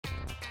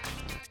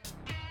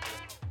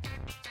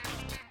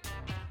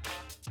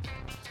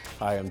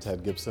Hi, I'm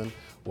Ted Gibson.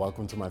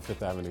 Welcome to my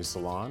Fifth Avenue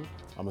salon.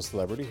 I'm a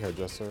celebrity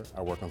hairdresser.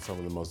 I work on some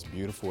of the most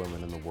beautiful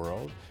women in the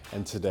world.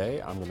 And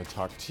today I'm going to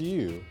talk to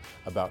you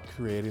about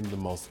creating the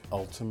most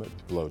ultimate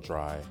blow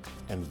dry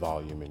and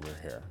volume in your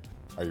hair.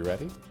 Are you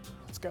ready?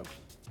 Let's go.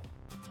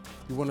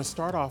 You want to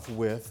start off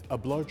with a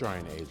blow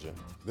drying agent.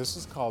 This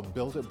is called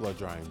Build It Blow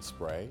Drying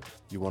Spray.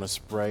 You want to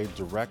spray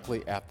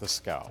directly at the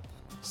scalp.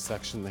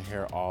 Section the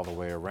hair all the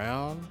way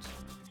around.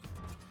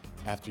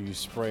 After you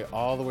spray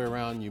all the way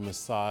around, you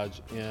massage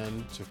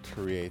in to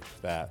create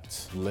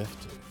that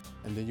lift.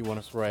 And then you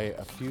want to spray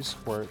a few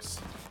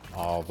squirts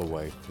all the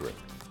way through.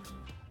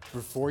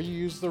 Before you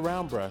use the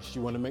round brush,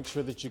 you want to make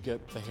sure that you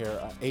get the hair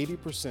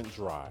 80%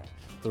 dry.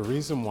 The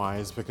reason why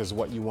is because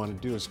what you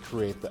want to do is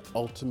create the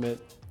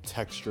ultimate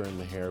texture in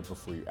the hair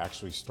before you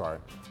actually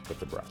start with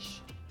the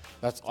brush.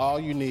 That's all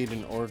you need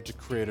in order to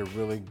create a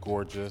really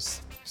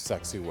gorgeous,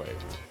 sexy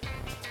wave.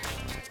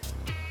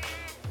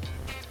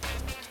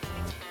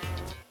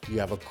 You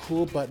have a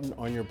cool button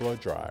on your blow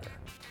dryer.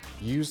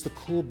 Use the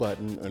cool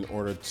button in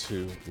order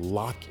to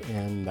lock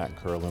in that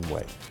curl and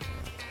wave.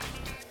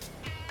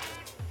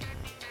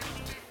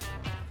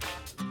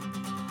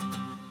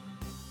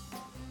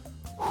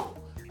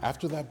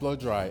 After that blow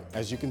dry,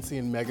 as you can see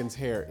in Megan's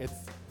hair,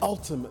 it's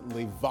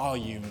ultimately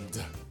volumed.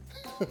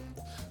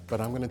 But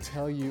I'm gonna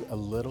tell you a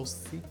little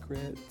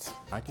secret.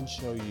 I can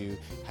show you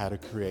how to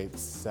create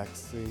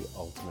sexy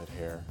ultimate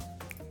hair,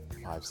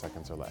 5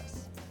 seconds or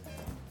less.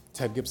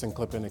 Ted Gibson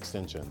clip-in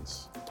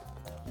extensions.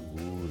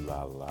 Ooh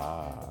la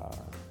la.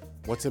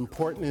 What's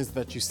important is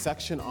that you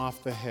section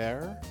off the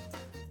hair,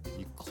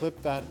 you clip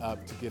that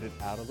up to get it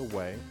out of the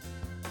way.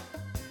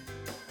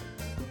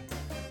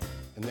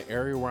 In the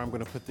area where I'm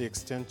going to put the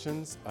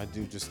extensions, I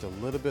do just a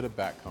little bit of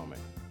back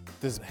combing.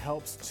 This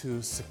helps to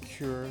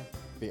secure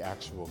the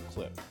actual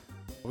clip.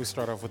 We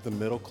start off with the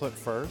middle clip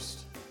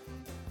first.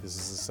 This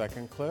is the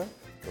second clip,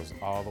 goes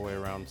all the way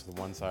around to the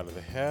one side of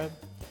the head.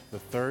 The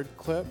third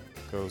clip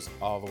goes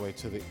all the way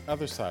to the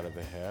other side of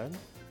the head.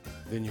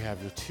 Then you have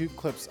your 2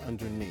 clips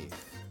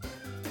underneath.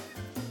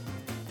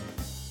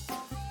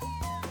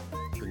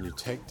 Then you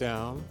take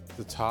down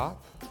the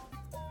top.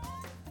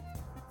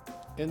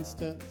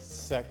 Instant,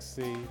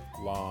 sexy,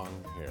 long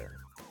hair.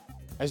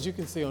 As you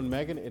can see on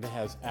Megan, it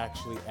has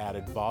actually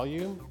added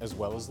volume as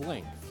well as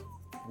length.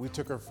 We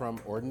took her from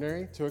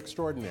ordinary to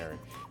extraordinary.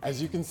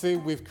 As you can see,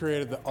 we've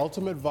created the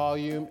ultimate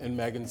volume in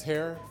Megan's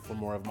hair. For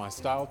more of my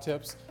style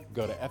tips,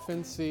 go to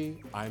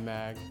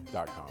fncimag.com.